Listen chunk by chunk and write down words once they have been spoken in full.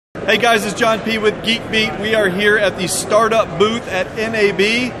Hey guys, it's John P. with Geek Beat. We are here at the startup booth at NAB,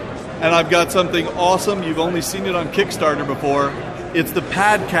 and I've got something awesome. You've only seen it on Kickstarter before. It's the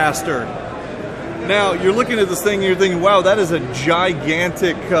Padcaster. Now, you're looking at this thing and you're thinking, wow, that is a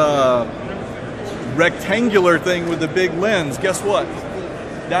gigantic rectangular thing with a big lens. Guess what?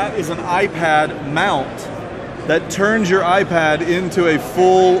 That is an iPad mount that turns your iPad into a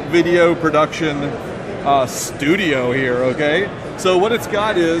full video production studio here, okay? So what it's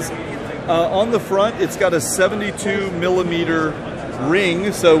got is, on the front, it's got a 72mm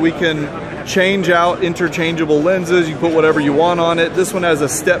ring, so we can change out interchangeable lenses. You put whatever you want on it. This one has a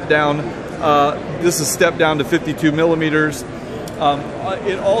step down. This is step down to 52mm.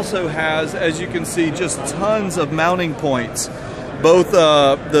 It also has, as you can see, just tons of mounting points. Both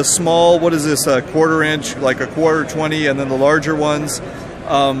the small, what is this, a 1/4 inch, like a 1/4 and then the larger ones.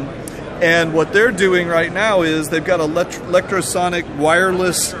 And what they're doing right now is they've got an electrosonic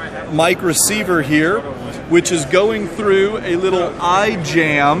wireless mic receiver here, which is going through a little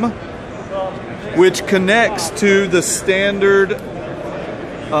iJam, which connects to the standard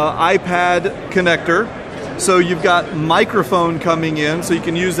iPad connector. So you've got microphone coming in, so you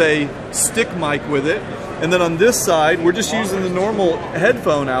can use a stick mic with it. And then on this side, we're just using the normal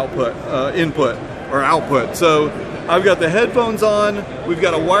headphone output, output. So I've got the headphones on, we've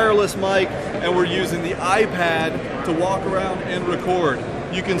got a wireless mic, and we're using the iPad to walk around and record.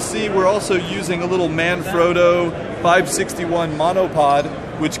 You can see we're also using a little Manfrotto 561 monopod,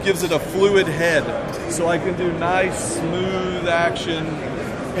 which gives it a fluid head. So I can do nice, smooth action,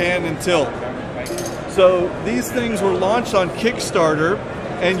 pan and tilt. So these things were launched on Kickstarter,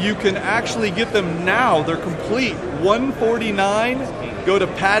 and you can actually get them now. They're complete, $149. Go to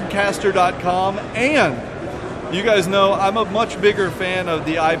padcaster.com, and you guys know I'm a much bigger fan of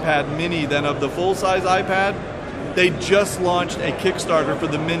the iPad mini than of the full-size iPad. They just launched a Kickstarter for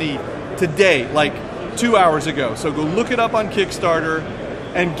the mini today, like 2 hours ago. So go look it up on Kickstarter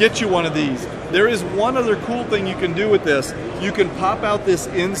and get you one of these. There is one other cool thing you can do with this. You can pop out this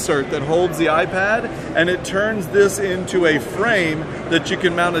insert that holds the iPad, and it turns this into a frame that you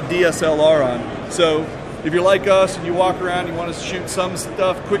can mount a DSLR on. So if you're like us and you walk around, you want to shoot some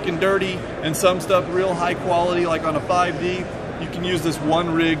stuff quick and dirty and some stuff real high quality, like on a 5D, you can use this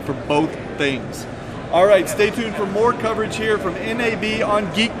one rig for both things. All right, stay tuned for more coverage here from NAB on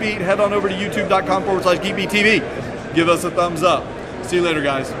Geek Beat. Head on over to youtube.com/GeekBeatTV. Give us a thumbs up. See you later,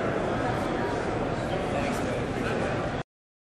 guys.